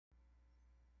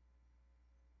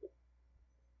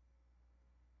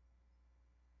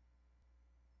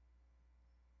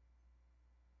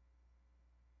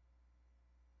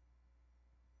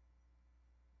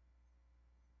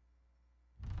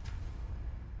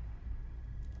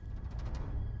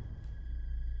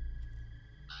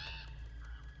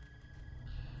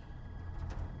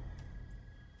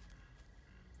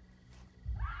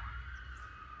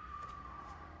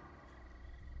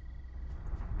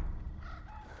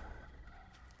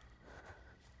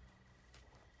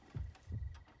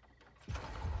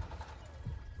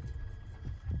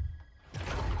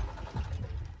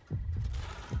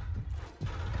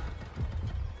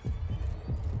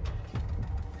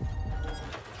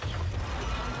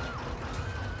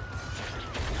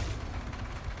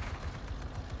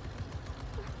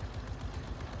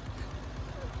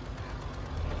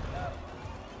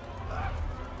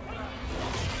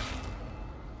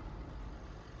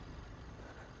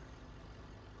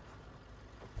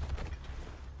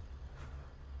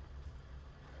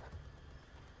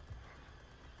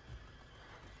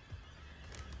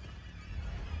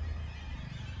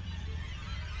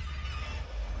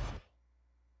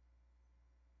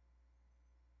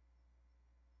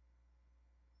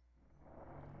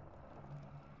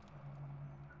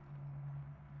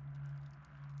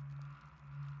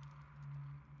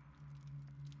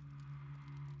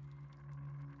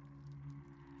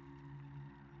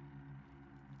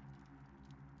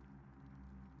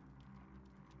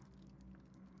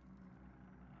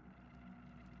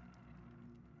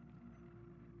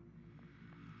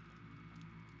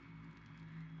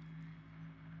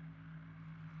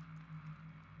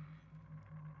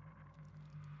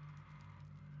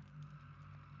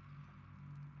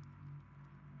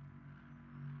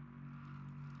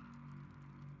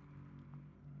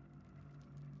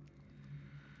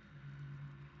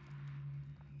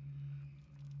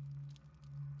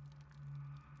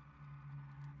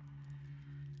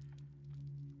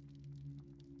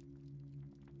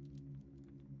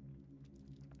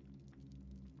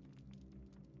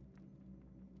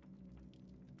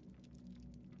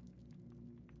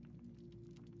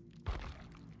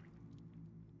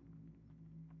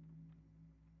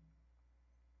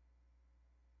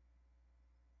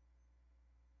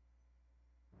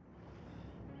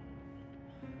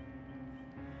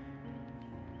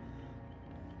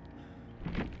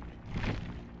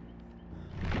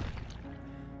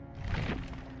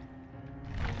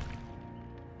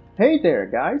Hey there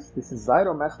guys, this is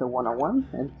Master 101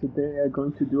 and today I'm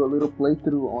going to do a little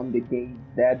playthrough on the game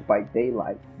Dead by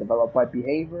Daylight, developed by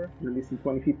Behavior, released in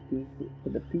 2015 for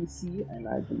the PC and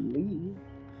I believe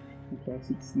in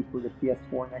 2016 for the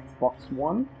PS4 and Xbox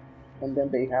One, and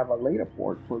then they have a later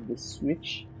port for the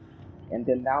Switch, and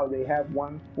then now they have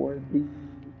one for the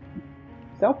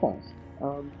cell phones.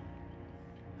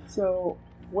 So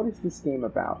what is this game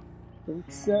about?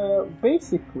 It's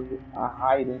basically a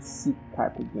hide and seek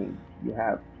type of game. You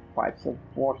have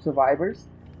four survivors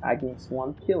against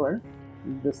one killer.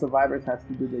 The survivors has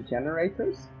to do the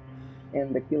generators,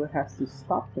 and the killer has to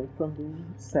stop them from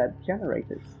doing said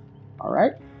generators.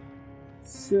 Alright?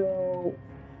 So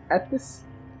at this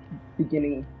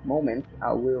beginning moment,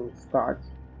 I will start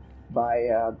by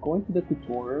going to the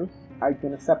tutorials. I'm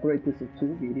gonna separate this into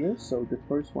two videos. So the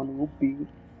first one will be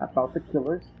about the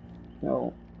killers.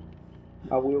 So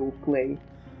I will play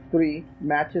 3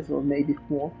 matches or maybe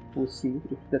 4, we'll see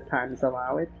if the times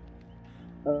allow it.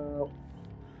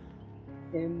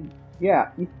 And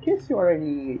yeah, in case you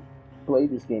already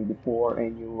played this game before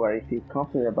and you already feel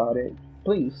confident about it,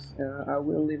 please, I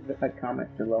will leave a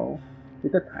comment below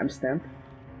with a timestamp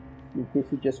in case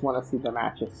you just want to see the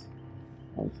matches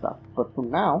and stuff. But for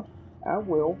now, I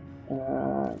will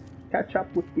catch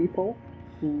up with people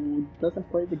who doesn't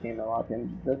play the game a lot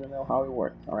and doesn't know how it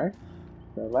works, alright?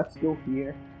 So let's go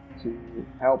here to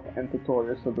help and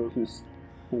tutorials for those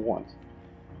who want.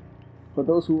 For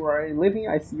those who are already living,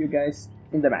 I see you guys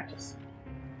in the matches.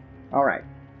 Alright,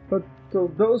 but so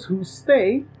those who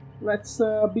stay, let's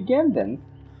begin then.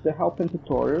 The help and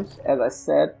tutorials. As I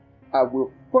said, I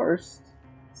will first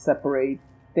separate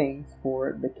things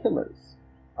for the killers.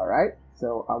 Alright,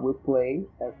 so I will play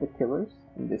as the killers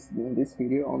in this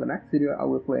video. On the next video, I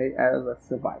will play as a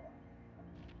survivor.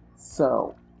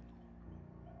 So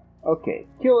okay,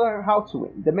 killer, how to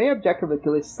win. The main objective of the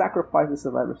killer is sacrifice the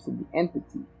survivors to the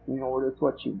entity in order to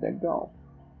achieve their goal.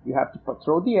 You have to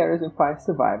patrol the areas and find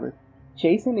survivors,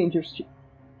 chase and injure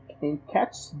and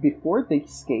catch before they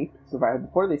escape,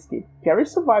 carry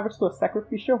survivors to a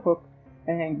sacrificial hook,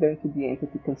 and hang them to the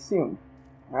entity consumed.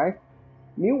 Alright?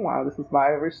 Meanwhile, the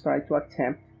survivors try to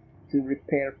attempt to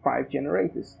repair 5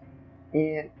 generators.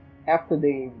 And after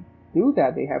they do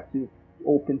that, they have to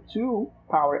open 2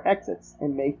 power exits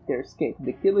and make their escape.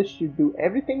 The killers should do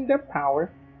everything in their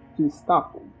power to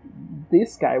stop them.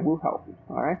 This guy will help you,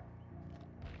 alright?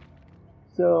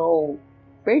 So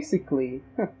basically,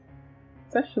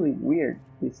 it's actually weird,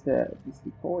 this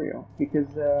tutorial,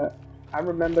 because I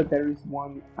remember there is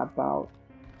one about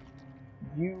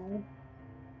you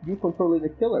controlling the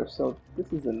killer, so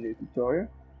this is a new tutorial.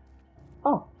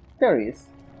 Oh, there he is.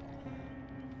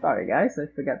 Sorry guys, I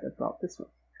forgot about this one.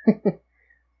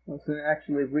 I was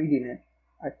actually reading it.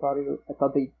 I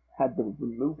thought they had to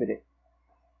remove it.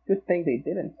 Good thing they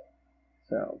didn't.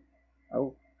 So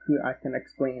I can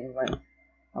explain in length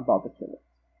about the killer.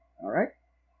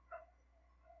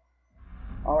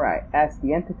 Alright, as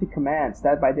the entity commands,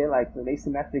 Dead by Daylight is an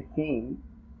asymmetric game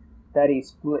that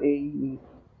is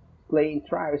playing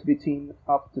trials between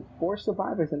up to 4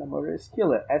 survivors and a murderous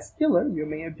killer. As killer, your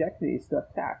main objective is to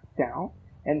attack down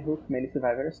and hook many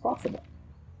survivors as possible.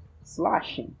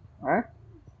 Slashing, alright?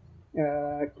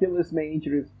 Killers may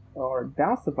injure or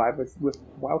down survivors with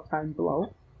well-timed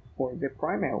blow for their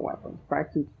primary weapon.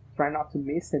 Try not to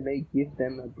miss and may give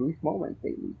them a brief moment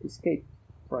they need to escape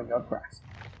from your grasp.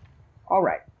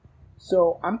 Alright,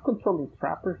 so I'm controlling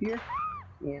Trapper here,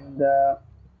 and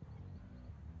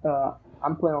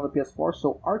I'm playing on the PS4,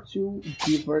 so R2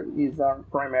 Giver is our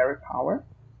primary power,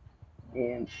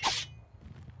 and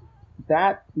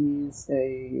that is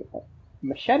a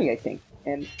machete, I think,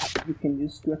 and you can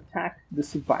use to attack the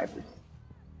survivors.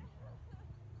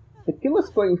 The killer is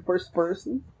playing first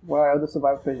person, while the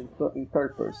survivor plays in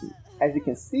third person. As you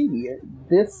can see here,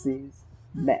 this is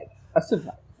Meg, a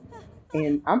survivor,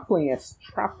 and I'm playing as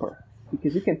Trapper,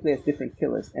 because you can play as different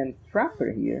killers, and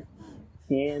Trapper here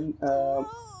can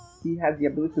he has the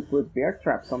ability to put bear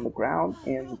traps on the ground,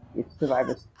 and if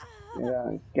survivors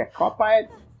get caught by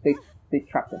it, they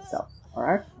trap themselves.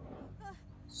 Alright?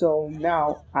 So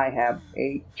now I have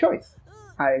a choice.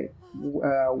 I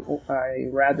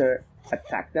rather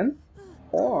attack them,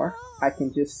 or I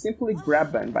can just simply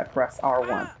grab them by press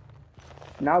R1.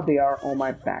 Now they are on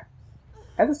my back.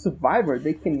 As a survivor,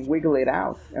 they can wiggle it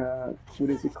out. What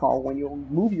is it called? When you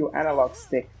move your analog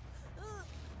stick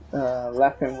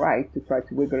left and right to try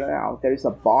to wiggle it out, there is a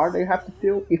bar that you have to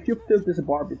fill. If you fill this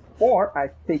bar before I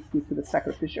take you to the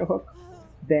sacrificial hook,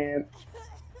 then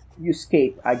you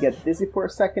escape. I get dizzy for a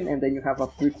second, and then you have a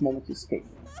brief moment to escape.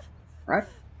 Right?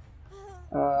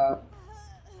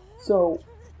 So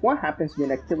what happens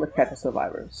when a killer catches a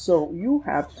survivor? So you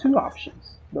have two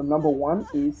options. The number one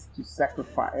is to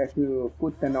sacrifice, to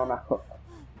put them on a hook,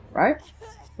 right?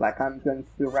 Like I'm going to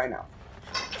do right now.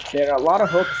 There are a lot of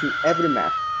hooks in every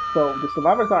map, so the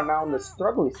survivors are now in the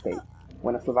struggling state.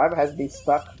 When a survivor has been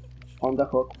stuck on the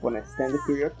hook for an extended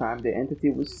period of time, the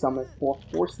entity will summon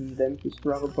forcing them to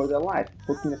struggle for their life.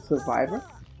 Hooking a survivor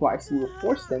twice will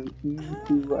force them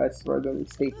into a struggling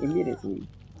state immediately,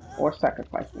 or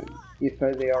sacrifice them if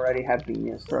they already have been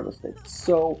in a struggle state.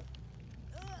 So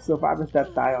survivors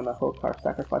that die on the hook are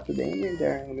sacrificed to the enemy and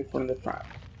they're enemy from the tribe.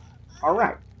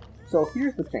 Alright, so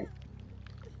here's the thing.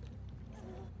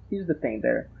 Here's the thing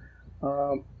there.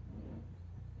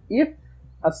 If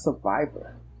a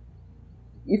survivor,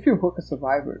 if you hook a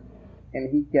survivor and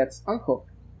he gets unhooked,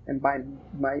 and by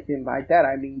that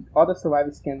I mean other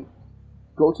survivors can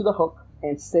go to the hook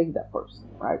and save that person,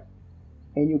 right?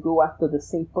 And you go after the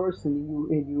same person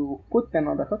and you put them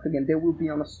on the hook again, they will be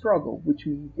on a struggle, which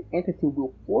means the entity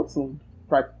will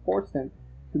try to force them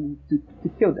to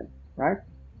kill them, right?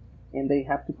 And they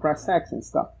have to press X and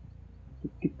stuff. To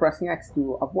keep pressing X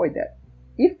to avoid that.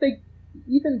 If they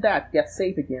even that gets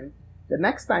saved again, the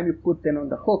next time you put them on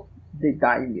the hook, they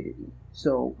die immediately.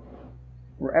 So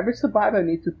for every survivor, you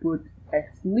need to put at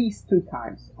least 2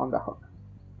 times on the hook.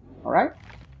 Alright?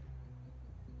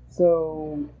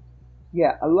 So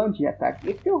yeah, a lunging attack.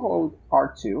 If you hold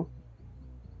R2,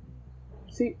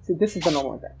 see this is the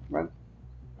normal attack, right?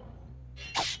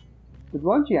 The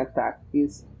lunging attack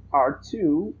is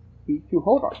R2 if you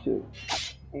hold R2,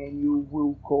 and you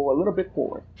will go a little bit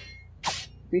forward.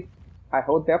 See? I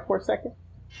hold that for a second.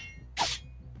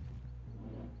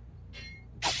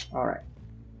 Alright.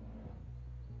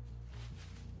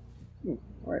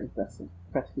 Where is that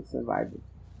special survivor?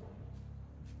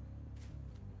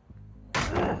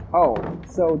 Oh,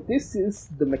 so this is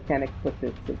the mechanic for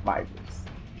the survivors,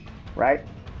 right?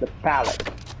 The pallet.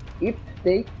 If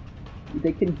they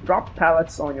can drop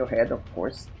pallets on your head, of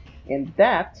course, and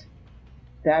that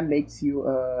makes you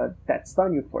that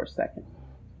stun you for a second,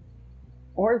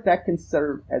 or that can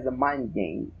serve as a mind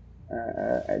game,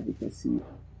 as you can see.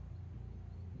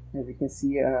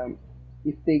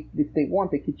 If they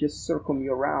want, they could just circle me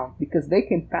around because they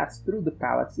can pass through the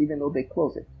pallets even though they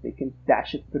close it. They can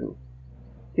dash it through.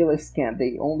 Killers can't.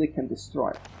 They only can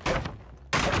destroy.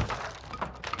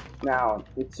 Now,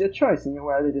 it's your choice. And you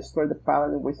either destroy the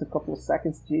pallet and waste a couple of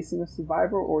seconds chasing a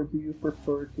survivor, or do you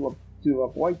prefer to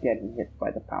avoid getting hit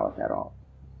by the pallet at all?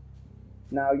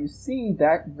 Now, you see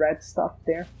that red stuff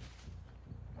there?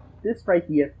 This right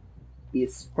here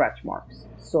is scratch marks.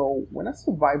 So when a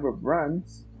survivor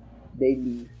runs, they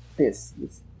leave this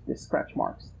scratch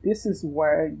marks. This is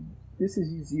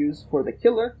used for the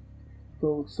killer,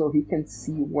 so he can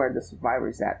see where the survivor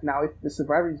is at. Now, if the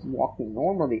survivor is walking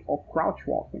normally or crouch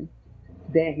walking,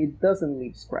 then he doesn't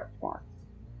leave scratch marks.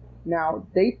 Now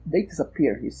they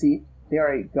disappear. You see, they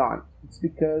are gone. It's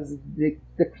because the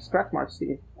scratch marks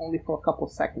are only for a couple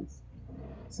seconds.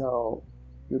 So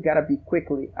you gotta be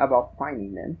quickly about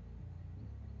finding them.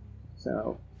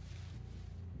 So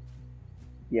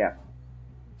yeah.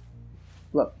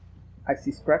 Look, I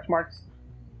see scratch marks.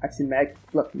 I see Meg.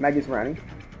 Look, Meg is running,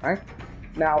 right?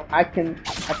 Now I can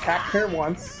attack her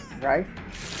once, right?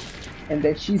 And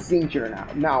then she's injured now.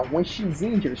 Now when she's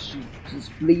injured, she's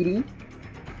bleeding,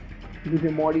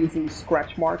 leaving more easy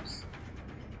scratch marks,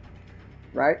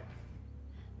 right?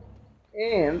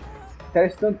 And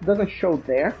that doesn't show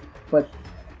there, but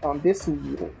on this,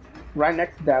 right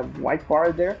next to that white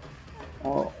bar there,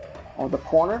 on the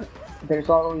corner, there's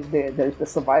always there's the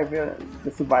survivor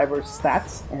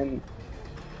stats, and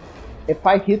if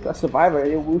I hit a survivor,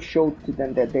 it will show to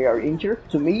them that they are injured,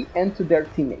 to me and to their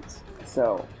teammates.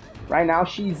 So right now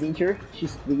she's injured,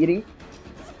 she's bleeding.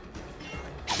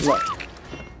 Look,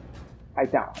 I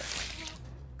downed her.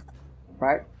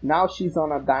 Right now she's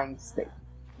on a dying state,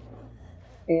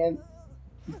 and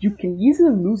you can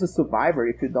easily lose a survivor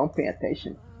if you don't pay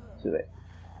attention to it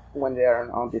when they are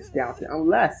on this down state,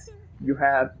 unless you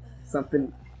have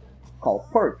something called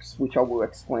perks, which I will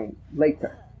explain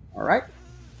later. All right.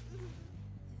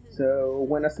 So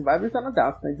when a survivor is on a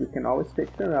down state, you can always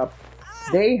pick them up.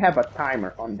 They have a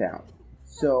timer on down.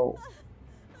 So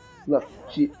look,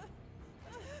 she's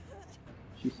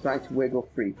trying to wiggle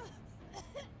free.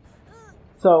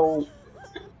 So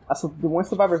when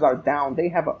survivors are down, they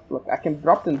have a look. I can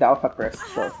drop them down if I press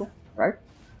circle, right?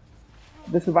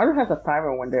 The survivor has a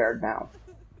timer when they are down,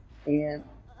 and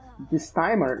this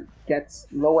timer gets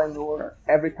lower and lower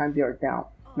every time they are down.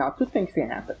 Now, 2 things can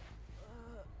happen.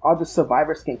 Other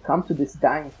survivors can come to this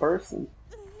dying person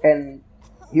and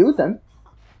heal them,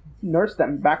 nurse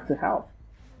them back to health,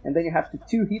 and then you have to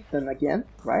 2-hit them again,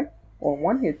 right? Or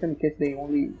 1-hit them in case they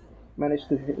only manage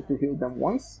to heal them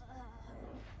once.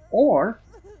 Or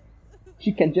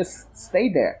she can just stay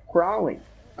there, crawling,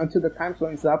 until the time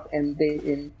runs up and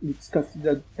it's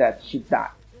considered that she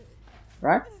died,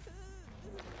 right?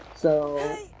 So,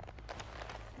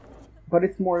 but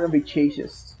it's more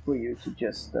advantageous for you to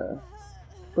just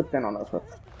put them on a hook.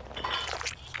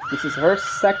 This is her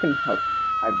second hook,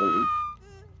 I believe.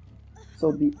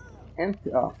 So the end,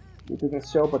 it doesn't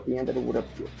show, but the end of it would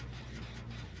appear.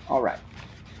 Alright.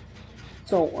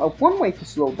 So one way to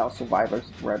slow down survivors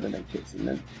rather than chasing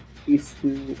them is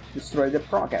to destroy their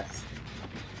progress.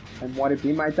 And what it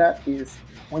means by that is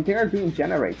when they are doing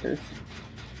generators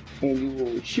and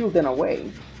you shield them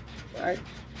away, right?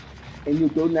 And you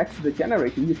go next to the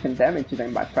generator, you can damage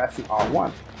them by pressing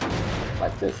R1,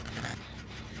 like this.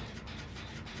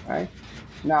 Right?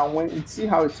 Now, when you see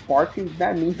how it's sparking,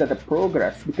 that means that the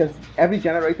progress, because every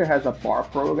generator has a bar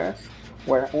progress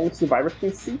where only survivors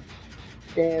can see,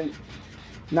 and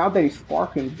now that it's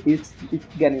sparking, it's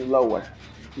getting lower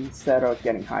instead of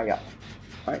getting high up.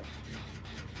 Right?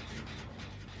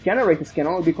 Generators can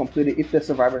only be completed if the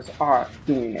survivors are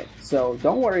doing it, so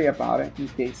don't worry about it in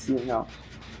case you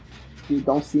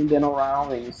don't see them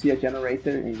around and you see a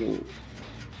generator and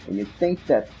you think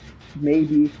that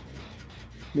maybe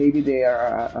they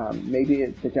are maybe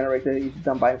the generator is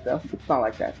done by itself. It's not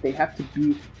like that. They have to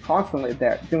be constantly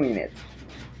there doing it.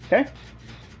 Okay?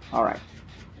 Alright.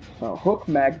 So hook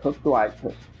Meg, hook Dwight,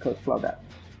 hook Claudette.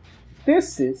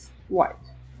 This is Dwight.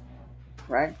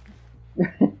 Right?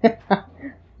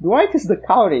 Dwight is the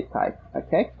cowardly type,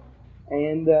 okay?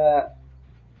 And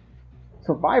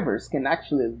survivors can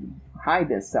actually hide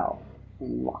themselves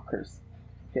in lockers.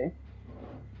 Okay?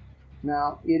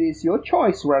 Now, it is your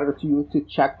choice whether to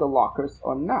check the lockers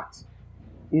or not.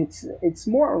 It's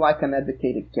more like an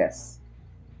educated guess.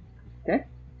 Okay?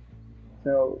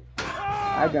 So,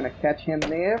 I'm gonna catch him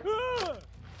there.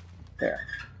 There.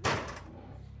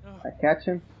 I catch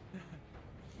him.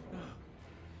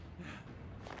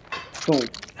 Boom.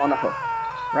 On a hook.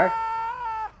 Right?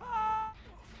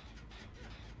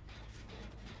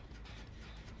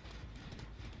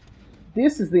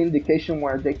 This is the indication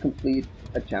where they complete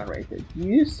a generator.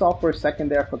 You saw for a second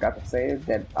there, I forgot to say it,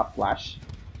 that a flash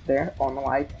there on the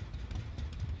light.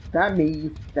 That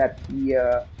means that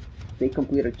they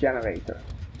complete a generator,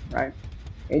 right?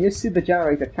 And you see the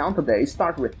generator counter there, it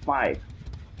starts with 5.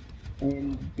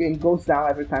 And it goes down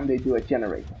every time they do a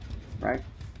generator, right?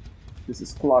 This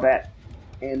is Claudette.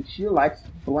 And she likes to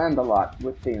blend a lot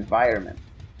with the environment.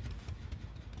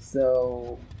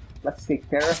 So let's take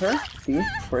care of her. See,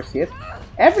 first hit.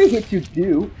 Every hit you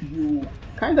do, you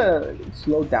kind of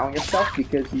slow down yourself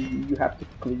because you have to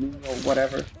clean or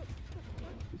whatever.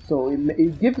 So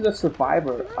it gives the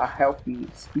survivor a healthy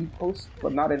speed boost,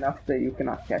 but not enough that you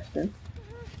cannot catch them.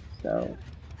 So,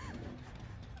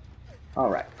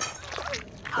 alright.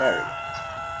 There we go.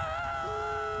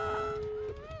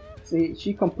 See,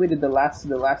 she completed the last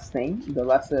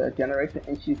generator,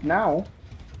 and she's now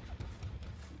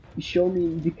showing me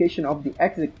indication of the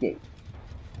exit gate.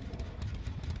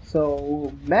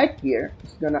 So Meg here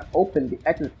is gonna open the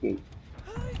exit gate.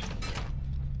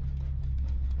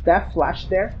 That flash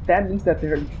there, that means that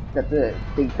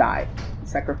they died. The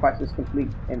sacrifice was complete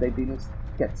and they didn't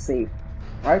get saved,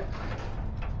 right?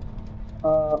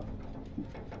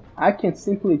 I can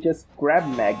simply just grab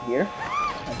Meg here,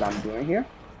 as I'm doing here.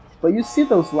 But you see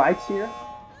those lights here?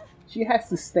 She has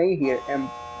to stay here and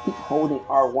keep holding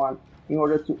R1 in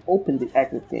order to open the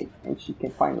exit gate, and she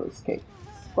can finally escape.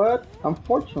 But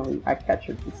unfortunately, I catch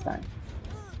her this time.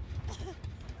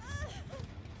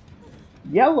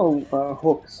 Yellow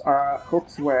hooks are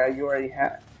hooks where you already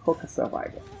have hook a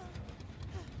survivor.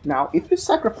 Now, if you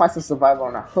sacrifice a survivor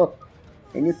on a hook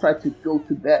and you try to go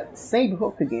to that same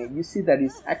hook again, you see that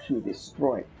it's actually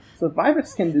destroyed.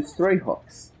 Survivors can destroy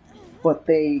hooks, but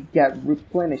they get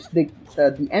replenished. The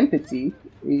entity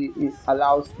it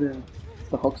allows the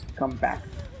hooks to come back,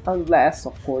 unless,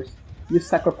 of course, you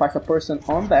sacrifice a person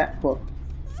on that hook,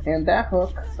 and that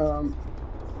hook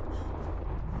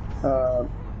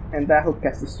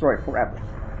gets destroyed forever.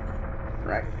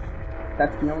 Right?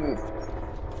 That's the only instance.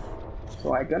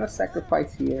 So I'm gonna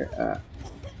sacrifice here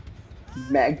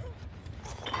Meg.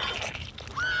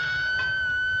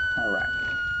 Alright.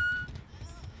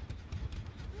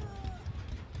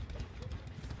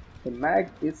 The Meg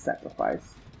is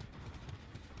sacrificed.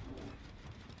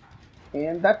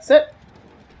 And that's it.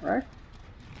 Right?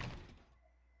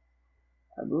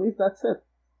 I believe that's it.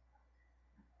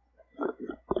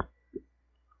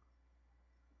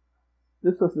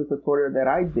 This was the tutorial that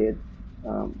I did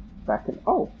back in...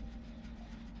 Oh!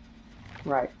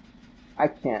 Right. I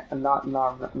can't. Not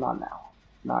now.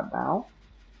 Not now.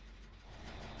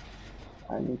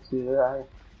 I need to. I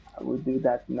will do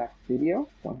that next video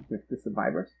with the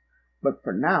survivors. But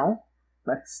for now,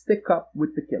 let's stick up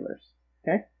with the killers.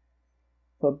 Okay.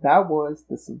 So that was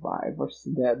the survivors,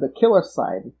 the killer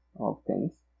side of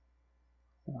things.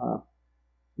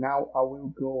 Now I will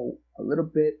go a little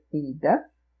bit in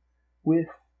depth with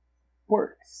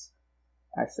perks.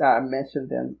 As I mentioned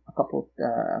them a couple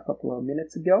of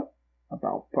minutes ago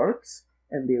about perks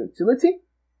and their utility.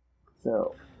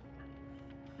 So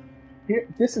here,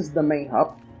 this is the main hub,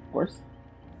 of course.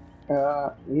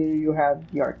 Here you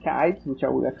have the archives, which I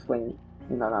will explain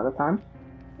in another time.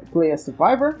 Play as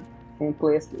survivor and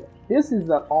play as killer. This is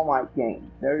an online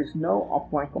game. There is no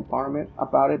offline component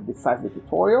about it besides the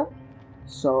tutorial.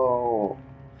 So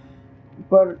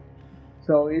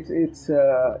it's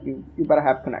you better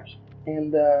have connection.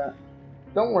 And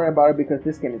don't worry about it because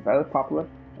this game is very popular.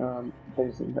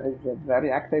 There's a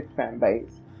very active fan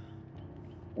base,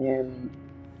 and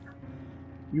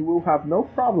you will have no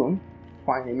problem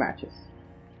finding matches.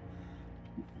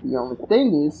 The only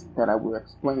thing is that I will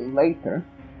explain later,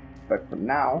 but for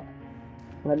now,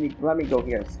 let me go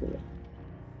here as killer.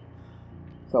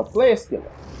 So play as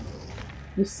killer.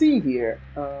 You see here,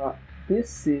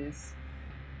 this is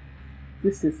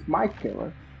my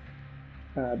killer.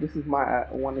 This is my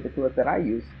one of the killers that I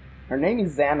use. Her name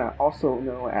is Xana, also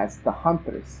known as the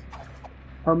Huntress.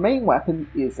 Her main weapon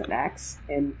is an axe,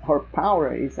 and her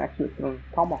power is actually throwing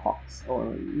tomahawks or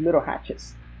little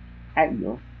hatchets at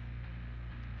you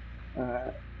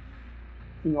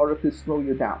in order to slow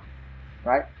you down,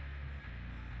 right?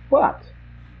 But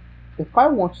if I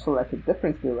want to select a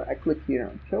different killer, I click here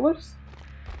on killers,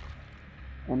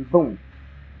 and boom,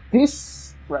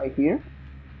 this right here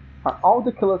are all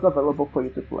the killers available for you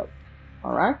to play.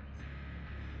 All right,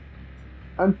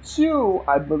 until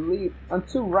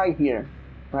right here,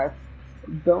 right?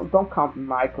 Don't count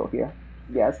Michael here.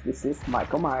 Yes, this is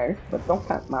Michael Myers, but don't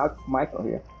count Michael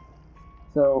here.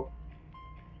 So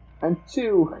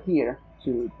until here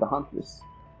to the Huntress,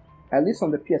 at least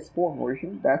on the PS4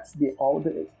 version, that's all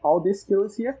these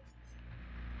skills here.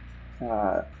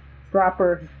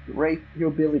 Trapper, Wraith,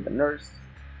 Hillbilly, the Nurse,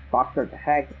 Doctor, the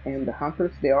Hag, and the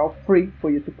Hunters, they are all free for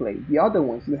you to play. The other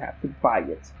ones you have to buy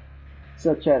it,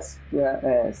 such as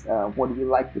what do you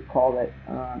like to call it,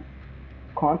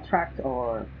 contract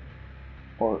or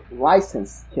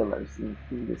licensed killers in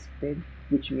this thing,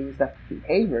 which means that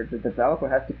the developer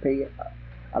has to pay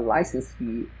a license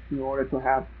fee in order to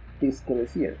have these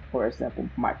killers here. For example,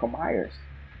 Michael Myers.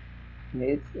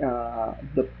 It's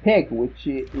the Pig, which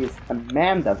is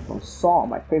Amanda from Saw,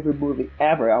 my favorite movie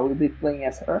ever. I will be playing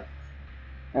as her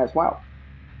as well.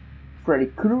 Freddy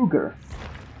Krueger.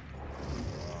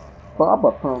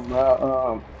 Bubba from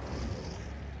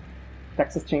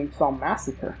Texas Chainsaw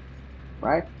Massacre,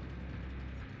 right?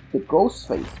 The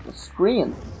Ghostface, the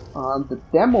Scream, the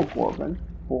Demogorgon,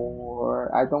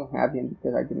 for I don't have him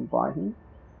because I didn't buy him,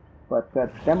 but the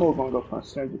Demogorgon from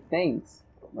Stranger Things,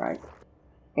 right?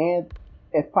 And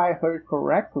if I heard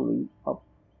correctly, in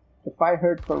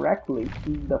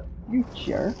the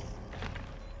future,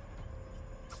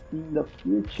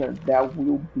 there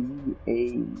will be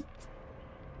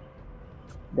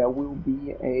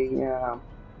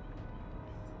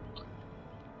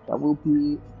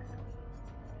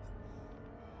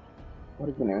what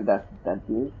is the name of that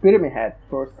dude? Pyramid Head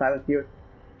for Silent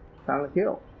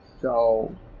Hill.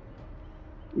 So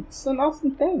it's an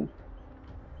awesome thing,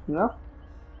 you know.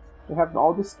 They have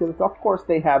all these killers. Of course,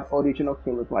 they have original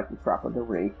killers like the Trapper, the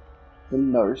Wraith, the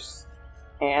Nurse,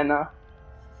 Anna,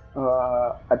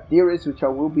 Adiris, which I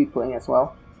will be playing as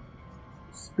well,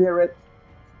 Spirit,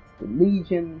 the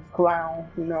Legion, Clown,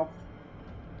 you know.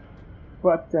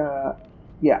 But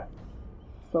yeah.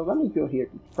 So let me go here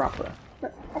to Trapper.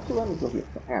 Actually, let me go here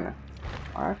to Anna.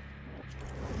 All right.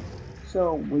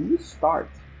 So when you start,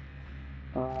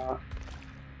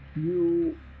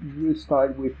 you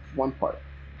start with one part.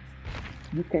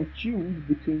 You can choose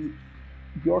between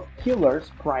your killer's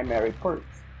primary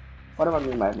perks. What do I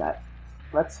mean by that?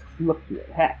 Let's look here.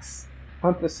 Hex,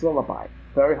 Huntress Lullaby,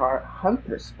 very hard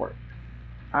Huntress perk.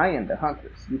 I am the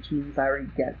Huntress, which means I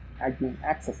gain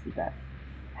access to that.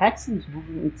 Hex is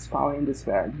ruling its power in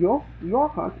despair. Your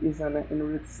hunt is an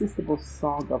irresistible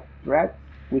song of dread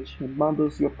which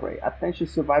bundles your prey. Attention,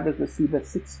 survivors receive a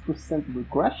 6%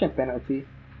 regression penalty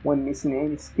when missing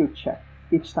any skill check.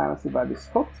 Each time a survivor is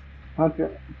hooked,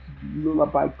 Hunter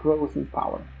Lullaby grows in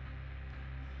power.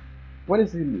 What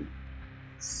does it mean?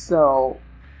 So,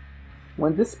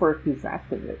 when this perk is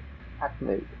activated,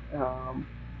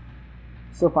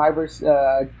 survivors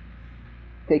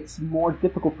takes more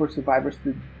difficult for survivors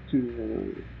to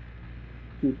do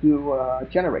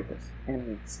generators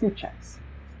and skill checks,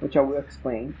 which I will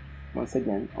explain once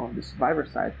again on the survivor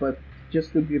side. But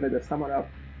just to give it a sum up,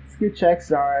 skill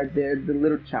checks are the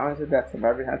little challenges that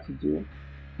survivors have to do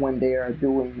when they are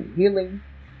doing healing,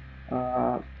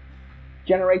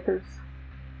 generators,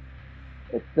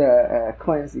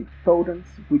 cleansing totems,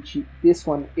 which this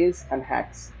one is an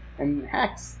hex, and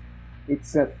hex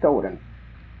it's a totem.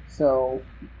 So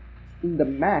in the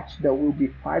match there will be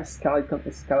 5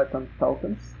 skeleton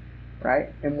totems,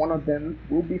 right? And one of them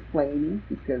will be flaming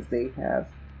because they have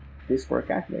this quirk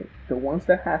activated. The ones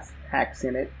that has hex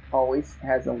in it always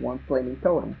has a 1 flaming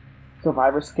totem.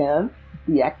 Survivors can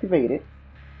deactivate it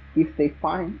if they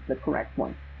find the correct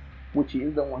one, which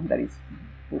is the one that is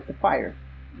with the fire,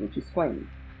 which is flaming,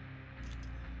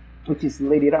 which is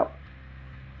lit it up.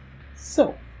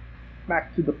 So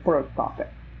back to the perk topic.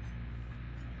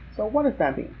 So what does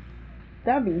that mean?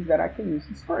 That means that I can use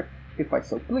this perk if I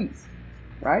so please,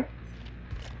 right?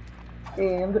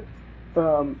 And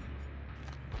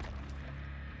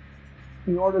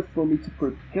in order for me to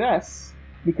progress,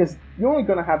 because you're only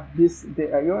gonna have this,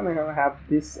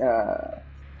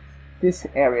 this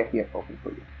area here open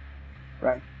for you,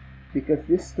 right? Because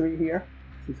this tree here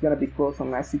is gonna be closed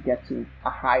unless you get to a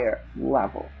higher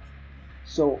level.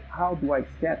 So how do I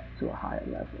get to a higher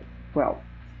level? Well,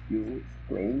 you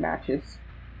play matches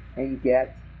and you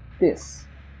get this.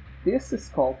 This is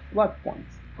called blood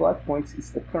points. Blood points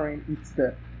is the current, it's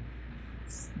the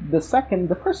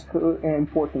first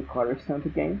important currency of the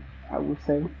game, I would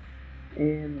say.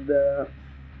 And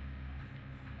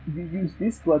you use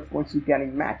these blood points you get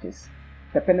in matches.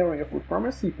 Depending on your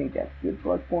performance, you can get good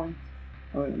blood points,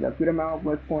 or a good amount of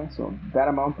blood points, or bad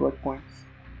amount of blood points.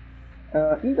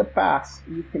 In the past,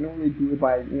 you can only do it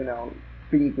by,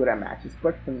 being good at matches.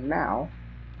 But for now,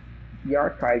 the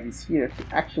archive is here to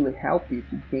actually help you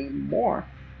to gain more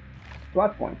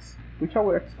blood points, which I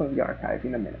will explain the archive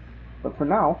in a minute. But for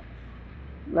now,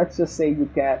 let's just say you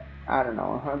get,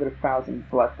 100,000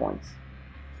 blood points.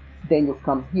 Then you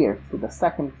come here to the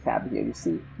second tab here. You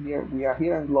see here, we are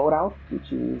here in loadout,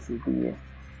 which is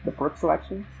the perk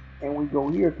selection, and we go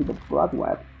here to the blood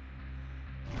web.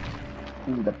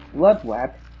 In the blood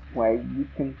web, where you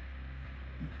can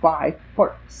buy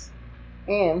perks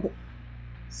and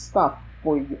stuff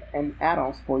for you and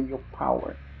add-ons for your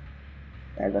power.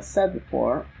 As I said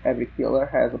before, every killer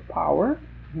has a power,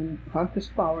 and Hunter's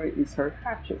power is her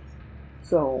hatchet.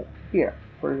 So here,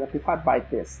 for example, if I buy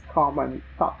this common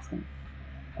toxin,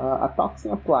 a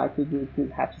toxin applied to the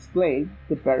hatchet's blade,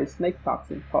 the berry snake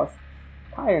toxin costs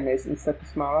tiredness in such a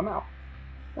small amount.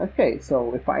 Okay,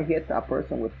 so if I hit a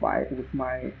person with my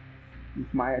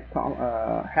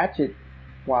hatchet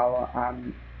while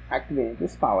I'm activating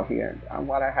this power here, and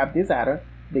while I have this adder,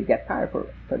 they get tired for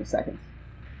 30 seconds.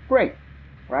 Great,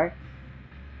 right?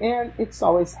 And it's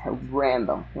always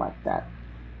random like that,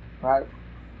 right?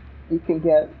 You can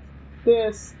get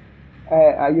this.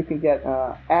 You can get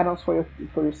add-ons for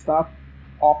your stuff,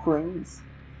 offerings.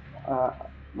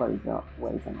 What is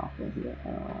an offering here?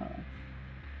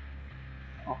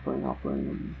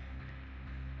 Offering.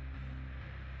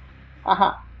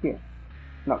 Aha, here.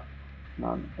 No,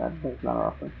 that's not an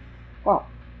offering. Well,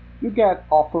 you get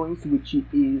offerings, which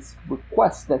is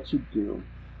requests that you do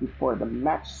before the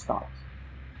match starts,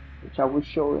 which I will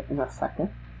show in a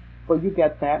second. But you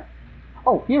get that.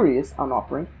 Oh, here is an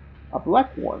offering, a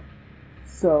black ward.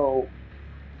 So,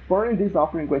 burning this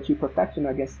offering grants you protection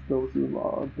against those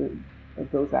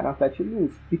those add-ons that you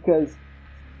lose, because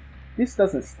this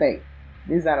doesn't stay.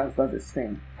 These add-ons doesn't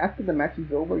stay. After the match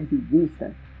is over, you lose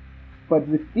them. But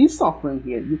with this offering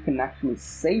here, you can actually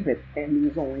save it and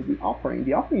use only the offering.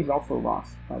 The offering is also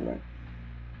lost, by the way.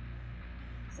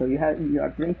 So you are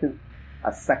granted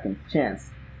a second chance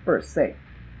per se,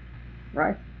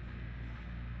 right?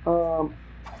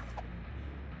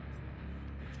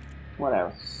 What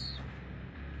else?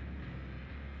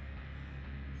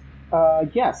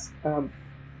 Yes,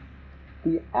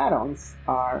 the add-ons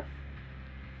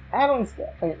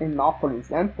in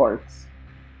offerings and perks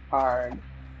are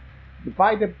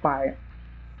divided by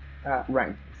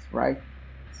ranks, right?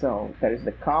 So there is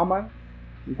the common,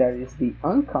 there is the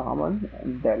uncommon,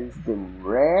 and there is the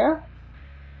rare,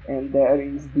 and there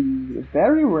is the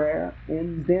very rare,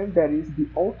 and then there is the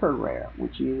ultra rare,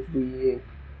 which is the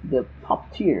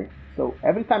top tier. So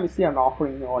every time you see an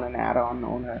offering on an add-on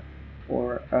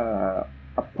or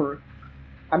a perk,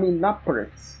 I mean not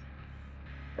perks.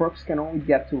 Perks can only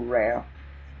get to rare,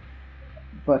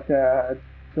 but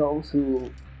those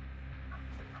who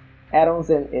add-ons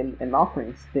and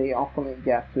offerings, they often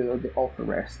get to the ultra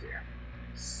rare tier.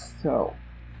 So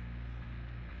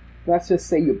let's just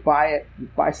say you buy it, you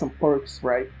buy some perks,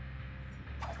 right?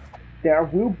 There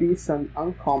will be some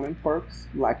uncommon perks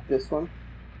like this one,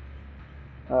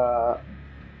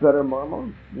 Better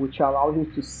Murmur, which allows you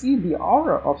to see the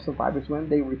aura of survivors when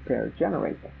they repair a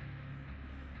generator.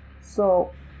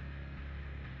 So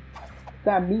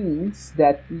that means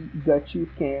that you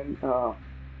can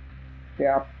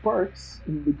there are perks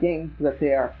in the game that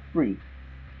they are free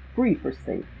per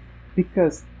se,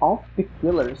 because all the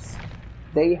killers,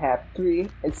 they have 3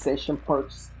 essential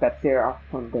perks that they are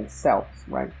from themselves,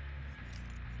 right?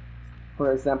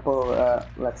 For example,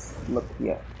 let's look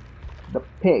here. The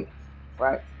pig,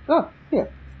 right? Oh, here.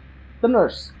 The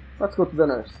nurse. Let's go to the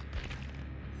nurse.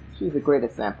 She's a great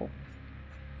example.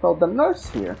 So the nurse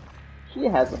here, she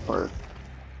has a perk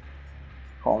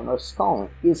called Nurse Calling.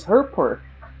 Is her perk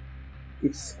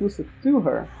exclusive to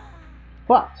her,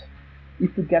 but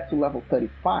if you get to level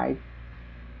 35,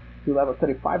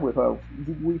 with her,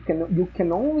 you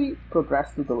can only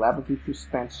progress to the levels if you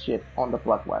spend shit on the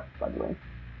blood web, by the way.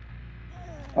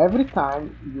 Every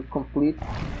time you complete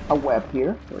a web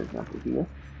here, for example here,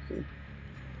 see,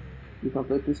 you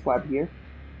complete this web here.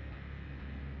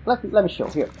 Let me show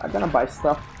here. I'm gonna buy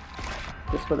stuff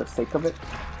just for the sake of it.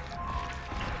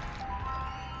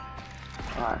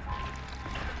 Alright.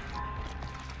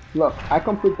 Look, I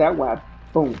complete that web.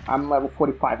 Boom, I'm level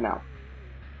 45 now.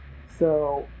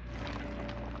 So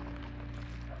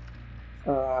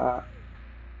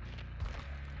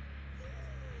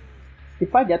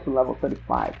if I get to level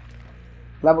 35,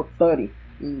 level 30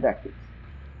 in that case,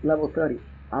 level 30,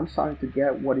 I'm starting to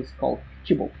get what is called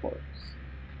teachable perks.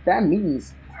 That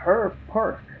means her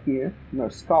perk here,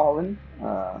 Nurse Calling,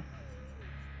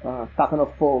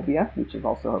 Tatanophobia, which is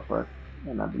also her perk,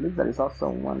 and I believe there is also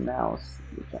one else,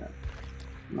 which I'm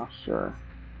not sure,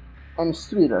 and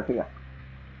Streeter here.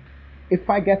 If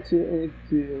I get to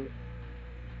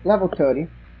level 30,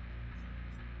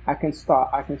 I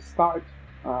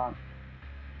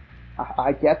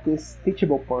get this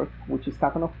teachable perk, which is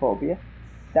Tatanophobia.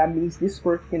 That means this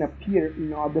perk can appear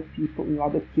in other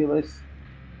killers'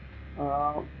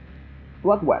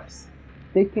 blood webs.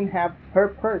 They can have her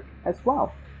perk as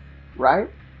well, right?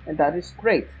 And that is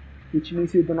great. Which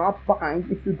means you do not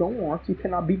bind if you don't want. You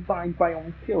cannot be bind by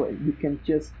one killer. You can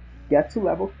just get to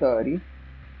level 30,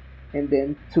 and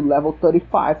then to level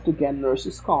 35 to get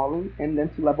Nurse's Calling, and then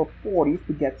to level 40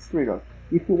 to get Streeter.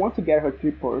 If you want to get her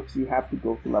 3 perks, you have to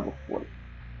go to level 40.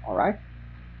 Alright?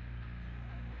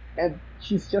 And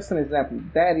she's just an example.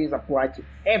 That is applied to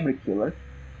every killer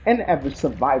and every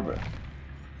survivor.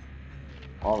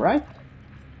 Alright?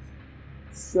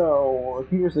 So,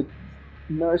 here's a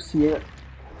nurse here.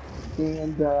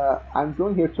 And I'm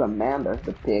going here to Amanda,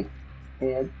 the pig.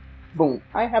 And boom,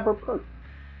 I have her perk.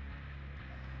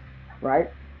 Right?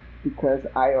 Because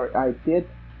I get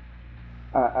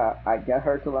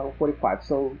her to level 45.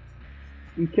 So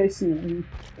in case you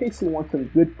want some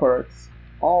good perks,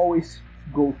 always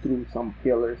go through some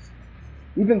killers,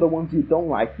 even the ones you don't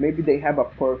like. Maybe they have a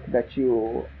perk that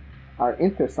you are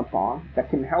interested upon that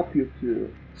can help you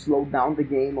to slow down the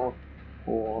game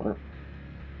or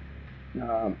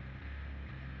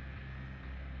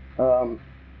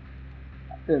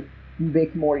make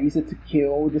it more easy to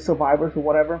kill the survivors or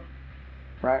whatever.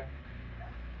 Right?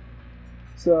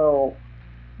 So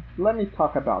let me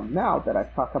talk about, now that I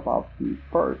talk about the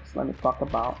perks, let me talk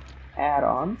about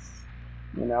add-ons.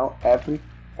 You know, every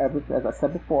as I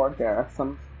said before, there are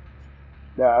some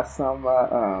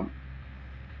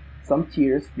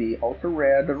tiers: the ultra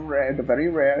rare, the very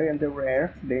rare, and the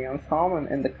rare, the uncommon,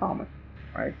 and the common.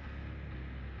 Right?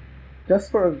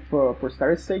 Just for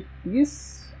starter's sake,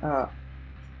 these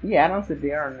the add-ons, that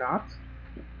they are not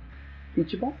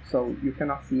teachable, so you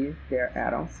cannot see their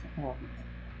add-ons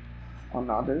on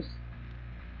others,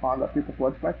 on the people's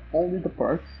website, only the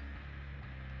perks.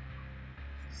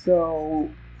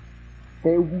 So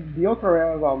the ultra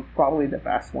rares are probably the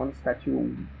best ones that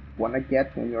you want to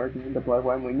get when you're doing the blood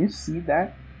web. When you see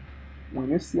that, when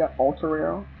you see an ultra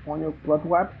rare on your blood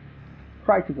web,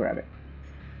 try to grab it.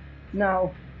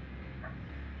 Now,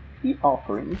 the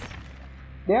offerings,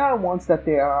 there are ones that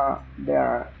they are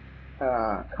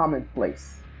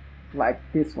commonplace, like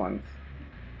this ones.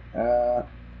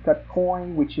 Cut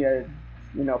coin, which is,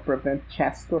 prevent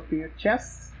chests to appear.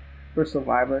 Chests for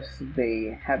survivors,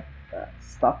 they have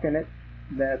stuff in it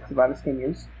that survivors can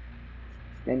use,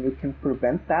 and you can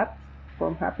prevent that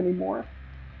from happening more.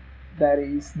 That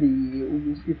is if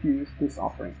you use this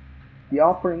offering. The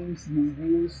offerings you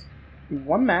use in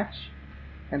one match,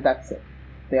 and that's it.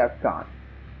 They are gone.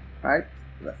 Right?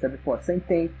 As I said before, same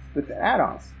thing with the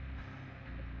add-ons.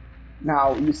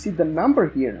 Now you see the number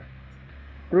here,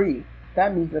 3.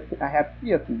 that means that I have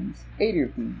 3 of these, 8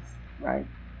 of these, right?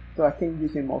 So I can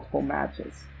use in multiple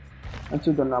matches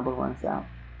until the number runs out.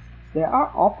 There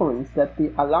are offerings that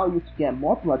they allow you to get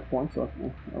more blood points, or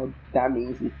that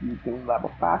means if you can level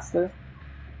faster,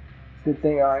 that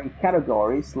they are in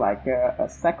categories like a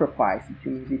sacrifice, which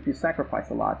means if you sacrifice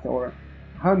a lot, or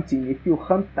hunting, if you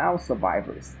hunt down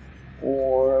survivors,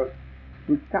 or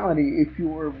brutality, if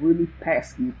you are really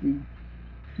pesky, if you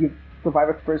give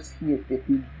survivor first hit, if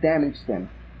you damage them,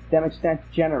 damage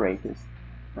that generators,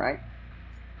 right?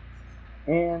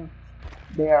 And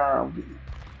there are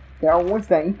ones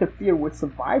that interfere with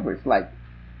survivors, like,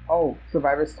 oh,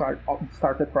 survivors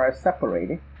started prior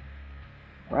separating,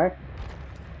 right?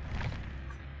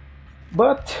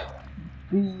 But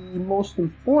the most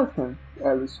important,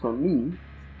 at least for me,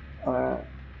 the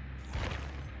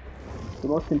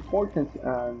most important,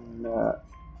 I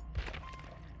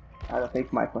don't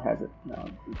think Michael has it. No,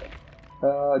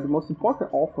 the most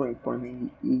important offering for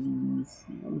me is,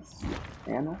 let me see,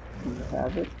 Anna, do you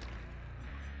have it?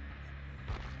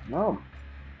 No.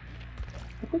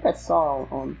 I think I saw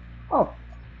on, oh,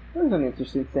 there's an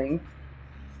interesting thing.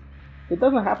 It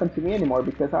doesn't happen to me anymore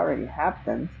because I already have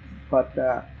them, but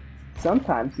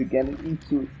sometimes you get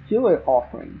into killer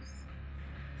offerings.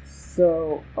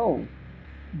 So, oh,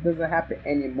 doesn't happen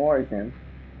anymore then.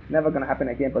 Never gonna happen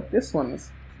again, but this one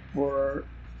is for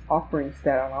offerings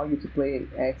that allow you to play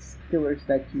as killers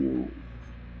that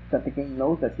the game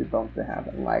knows that you don't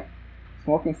have, like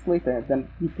Smoking Split, and then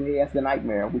you play as the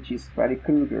Nightmare, which is Freddy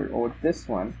Krueger, or this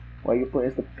one where you play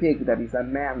as the pig, that is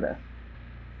Amanda,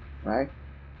 right?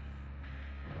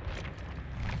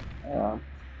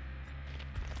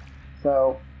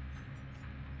 So,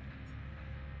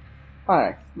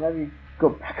 alright, let me go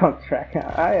back on track.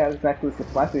 I was actually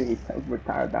surprised that he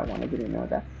retired that one. I didn't know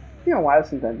that. It's been a while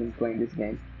since I've been playing this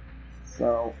game.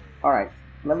 So, alright,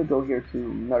 let me go here to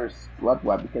Nurse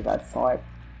Bloodweb because I saw it.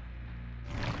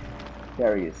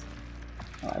 There he is.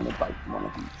 Alright, let me buy one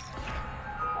of these.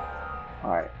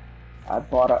 Alright, I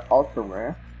bought an ultra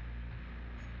rare.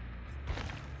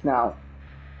 Now,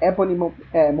 Ebony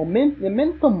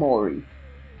Memento Mori.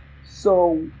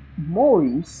 So,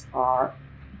 Moris are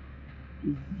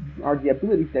the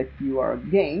ability that you are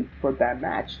gained for that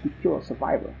match to kill a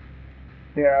survivor.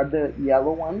 There are the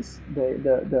yellow ones,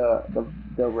 the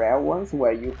rare ones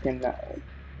where you can, the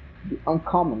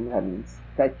uncommon, that means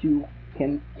that you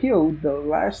can kill the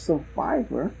last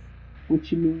survivor,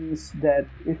 which means that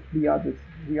if the other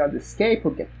escape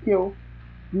or get killed,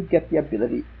 you get the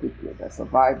ability to kill the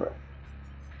survivor.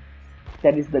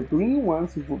 That is the green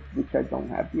ones, which I don't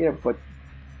have here, but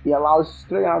it allows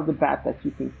straight out of the bat that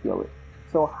you can kill it.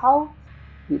 So how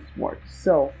this works?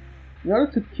 So in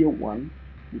order to kill one,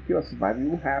 to kill a survivor,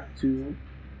 you have to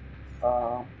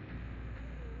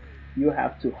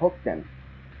hook them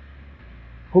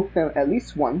at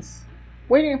least once,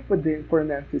 waiting for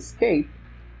them to escape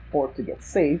or to get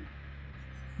saved.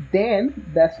 Then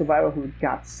that survivor who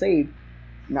got saved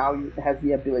now has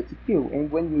the ability to kill, and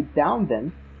when you down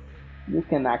them, you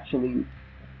can actually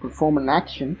perform an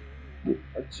action with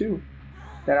a 2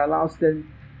 that allows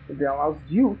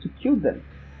you to kill them,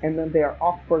 and then they are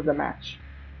off for the match.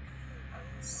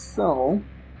 So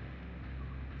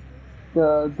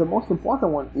the most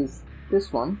important one is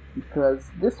this one,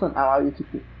 because this one allows you to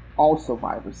kill all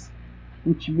survivors,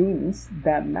 which means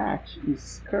that match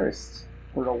is cursed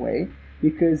for a way,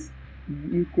 because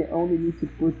you can only need to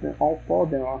put all 4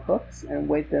 of them on hooks and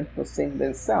wait them for saving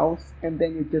themselves, and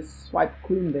then you just swipe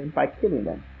clean them by killing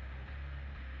them.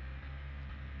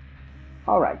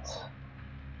 Alright.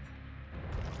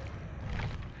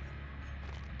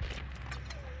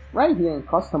 Right here in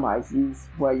Customize is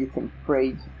where you can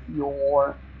trade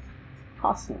your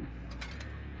costume.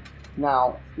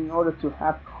 Now, in order to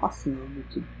have costume, you need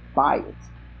to buy it.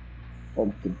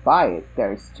 And to buy it,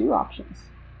 there's 2 options.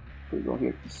 We go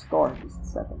here to store just a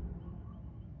second.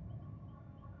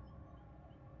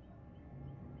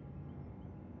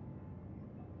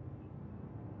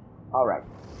 Alright.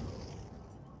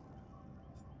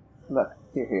 Look,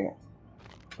 here.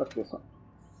 Look this one.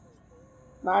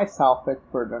 Nice outfit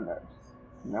for the nerds.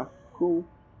 You know, cool.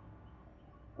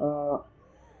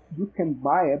 You can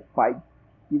buy it by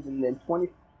giving them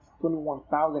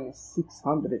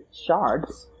 21,600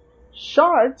 shards.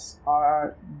 Shards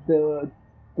are the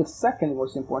second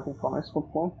most important for us.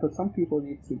 For some people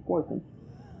it's important.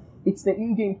 It's the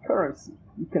in-game currency.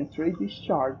 You can trade these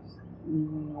shards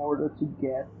in order to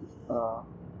get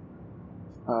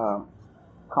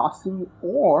costume,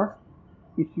 or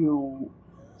if you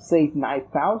save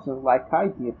 9,000 like I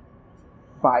did,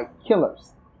 buy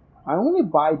killers. I only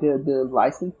buy the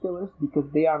licensed killers because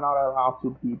they are not allowed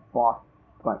to be bought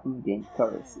by in-game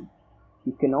currency.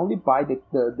 You can only buy the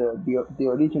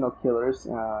original killers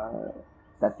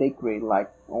that they create,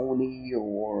 like Oni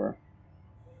or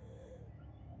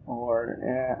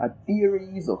a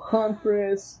Theories or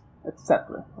Huntress,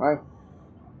 etc. Right?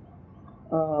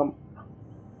 Um,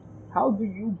 how do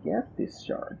you get these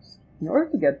shards? In order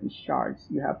to get these shards,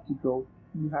 you have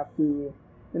to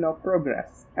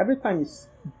progress. Every time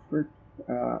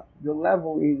the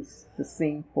level is the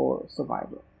same for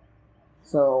Survivor.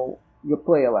 So you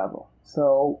play a level.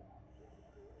 So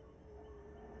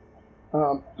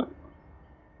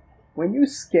when you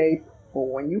escape or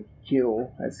when you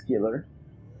kill a killer,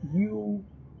 you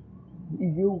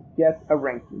get a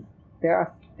ranking. There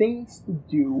are things to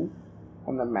do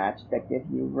on the match that give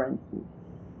you ranking.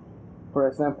 For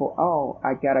example, oh,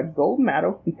 I got a gold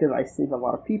medal because I saved a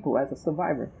lot of people as a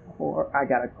survivor, or I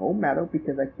got a gold medal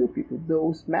because I killed people.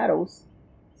 Those medals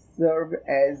serve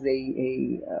as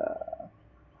a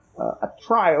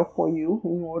trial for you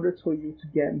in order for you to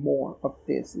get more of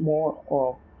this, more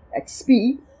of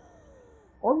XP,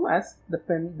 or less,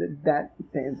 that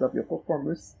depends of your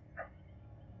performance.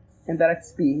 And that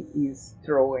XP is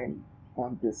thrown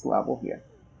on this level here.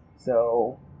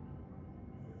 So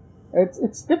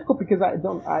it's difficult because I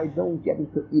don't get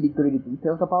into itty-gritty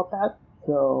details about that.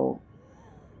 So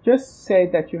just say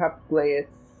that you have to play it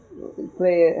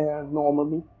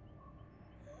normally.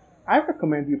 I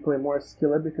recommend you play more as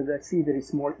killer because I see that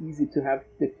it's more easy to have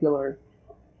the killer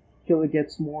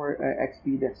gets more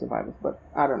XP than survivors, but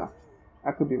I don't know.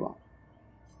 I could be wrong.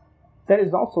 There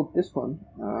is also this one,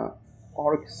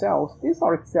 Auric Cells. This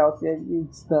Auric Cells,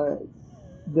 it's the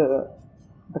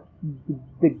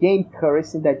game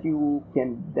currency that you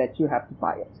have to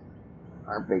buy it,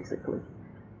 basically.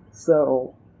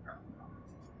 So,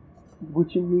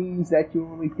 which means that you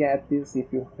only get this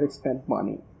if you spend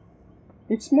money.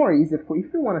 It's more easy for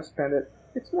if you want to spend it.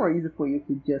 It's more easy for you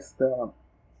to just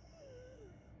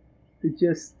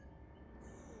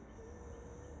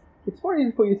It's more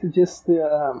easy for you to just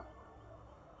to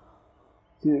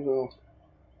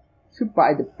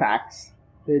buy the packs,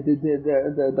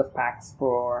 the packs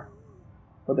for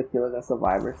the killers and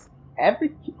survivors.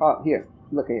 Here,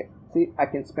 look at it. See, I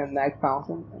can spend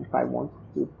 9,000 if I want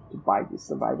to buy these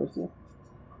survivors here.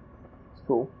 It's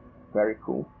cool, very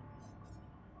cool.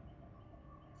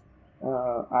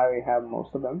 I have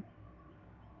most of them,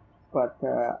 but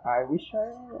I wish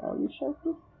I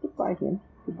could buy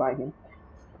him.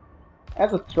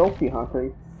 As a trophy hunter,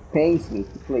 it pains me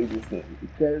to play this game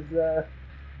because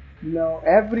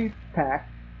every pack,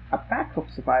 a pack of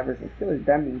survivors and killers,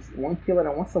 that means one killer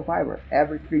and one survivor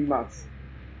every 3 months.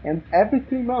 And every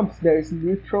 3 months there is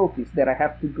new trophies that I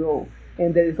have to go,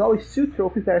 and there is always 2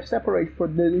 trophies that are separate for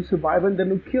the new survivor and the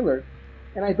new killer.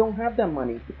 And I don't have that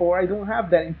money, or I don't have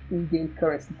that in-game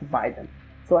currency to buy them.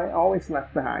 So I always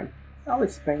left behind. It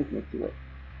always pains me to it.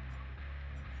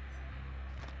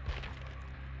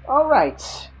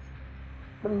 Alright,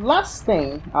 the last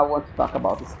thing I want to talk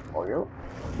about this tutorial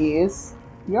is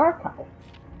the archive.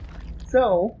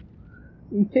 So,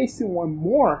 in case you want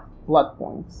more blood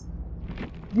points,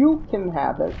 you can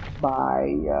have it by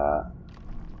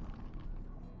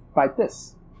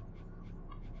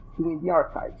doing the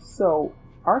archives. So,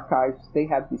 archives, they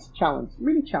have this challenge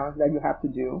that you have to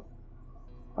do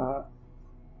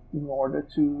in order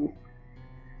to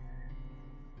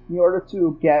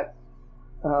get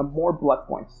more blood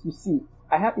points. You see,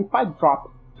 if I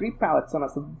drop 3 pallets on a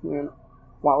civilian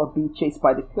while being chased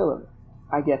by the killer,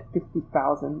 I get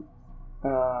 15,000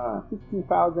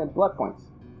 blood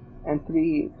points, and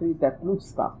 3 that blue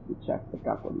stuff, which I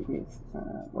forgot what it is.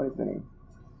 What is the name?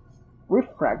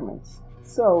 Rift fragments.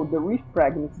 So the rift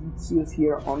fragments it's used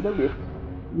here on the rift.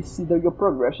 You see your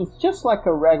progressions, just like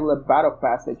a regular battle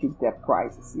pass that you get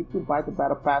prizes. If you buy the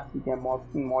battle pass, you get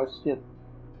more shit.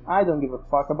 I don't give a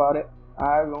fuck about it.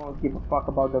 I don't give a fuck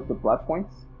about the blood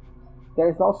points. There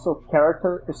is also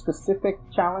character-specific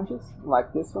challenges,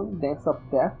 like this one, Dance of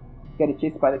Death. Get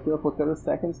chased by the killer for 30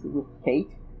 seconds with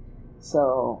Kate.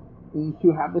 So, if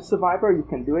you have the survivor, you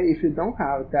can do it. If you don't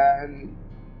have it, then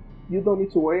you don't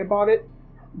need to worry about it.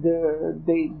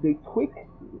 They tweak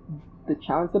the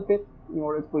challenge a bit in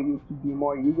order for you to be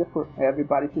more easier for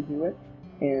everybody to do it.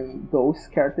 And those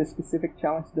character-specific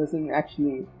challenges doesn't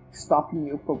actually stopping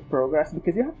you from progress,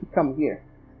 because you have to come here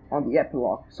on the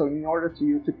epilogue. So in order to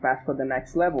you to pass for the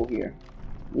next level here,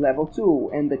 level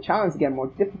 2, and the challenge get more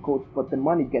difficult, but the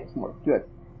money gets more good,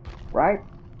 right?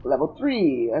 Level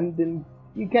 3, and then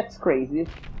it gets crazy.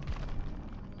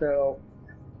 So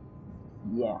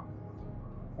yeah,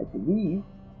 I believe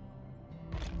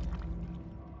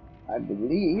I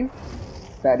believe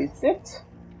that is it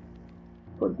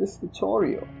for this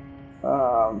tutorial.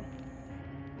 Um,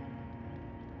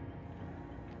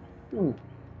 hmm.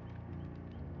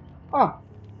 Ah,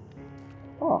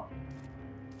 oh.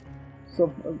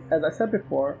 So as I said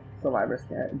before, survivors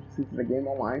can. This is a game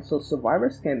online, so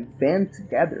survivors can band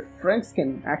together. Friends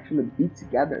can actually be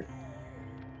together,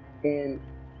 and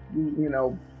you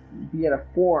know, be at a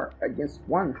 4 against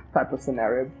 1 type of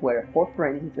scenario where 4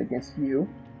 friends is against you.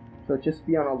 So just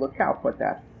be on the lookout for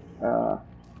that.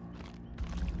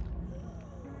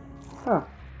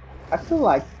 I feel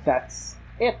like that's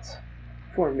it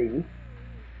for me.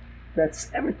 That's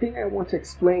everything I want to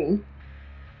explain.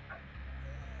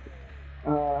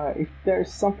 If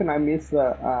there's something I missed,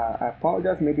 I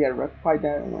apologize. Maybe I rectify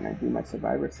that when I do my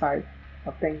survivor side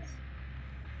of things.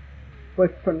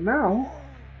 But for now,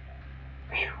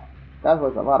 whew, that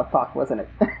was a lot of talk, wasn't it?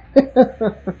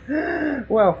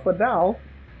 Well, for now,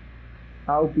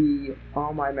 I'll be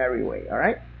on my merry way,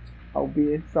 alright? I'll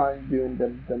be starting doing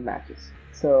the matches.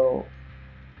 So,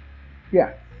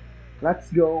 yeah,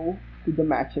 let's go to the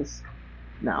matches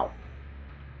now.